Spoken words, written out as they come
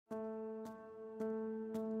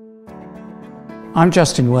I'm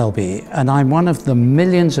Justin Welby, and I'm one of the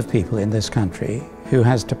millions of people in this country who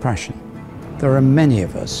has depression. There are many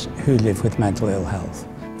of us who live with mental ill health.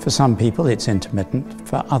 For some people it's intermittent,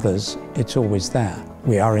 for others it's always there.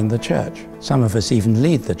 We are in the church. Some of us even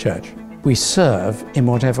lead the church. We serve in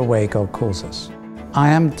whatever way God calls us. I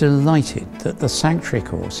am delighted that the Sanctuary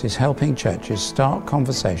course is helping churches start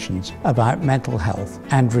conversations about mental health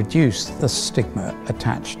and reduce the stigma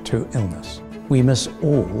attached to illness. We must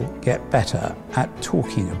all get better at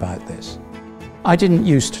talking about this. I didn't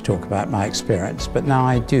used to talk about my experience, but now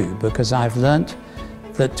I do, because I've learnt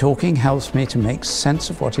that talking helps me to make sense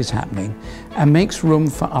of what is happening and makes room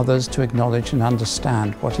for others to acknowledge and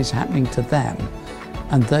understand what is happening to them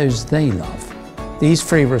and those they love. These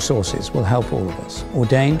free resources will help all of us,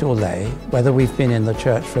 ordained or lay, whether we've been in the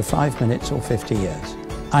church for 5 minutes or 50 years.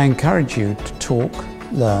 I encourage you to talk,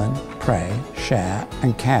 learn, pray, share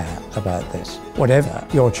and care about this. Whatever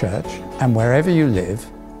your church and wherever you live,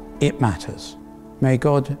 it matters. May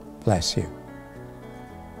God bless you.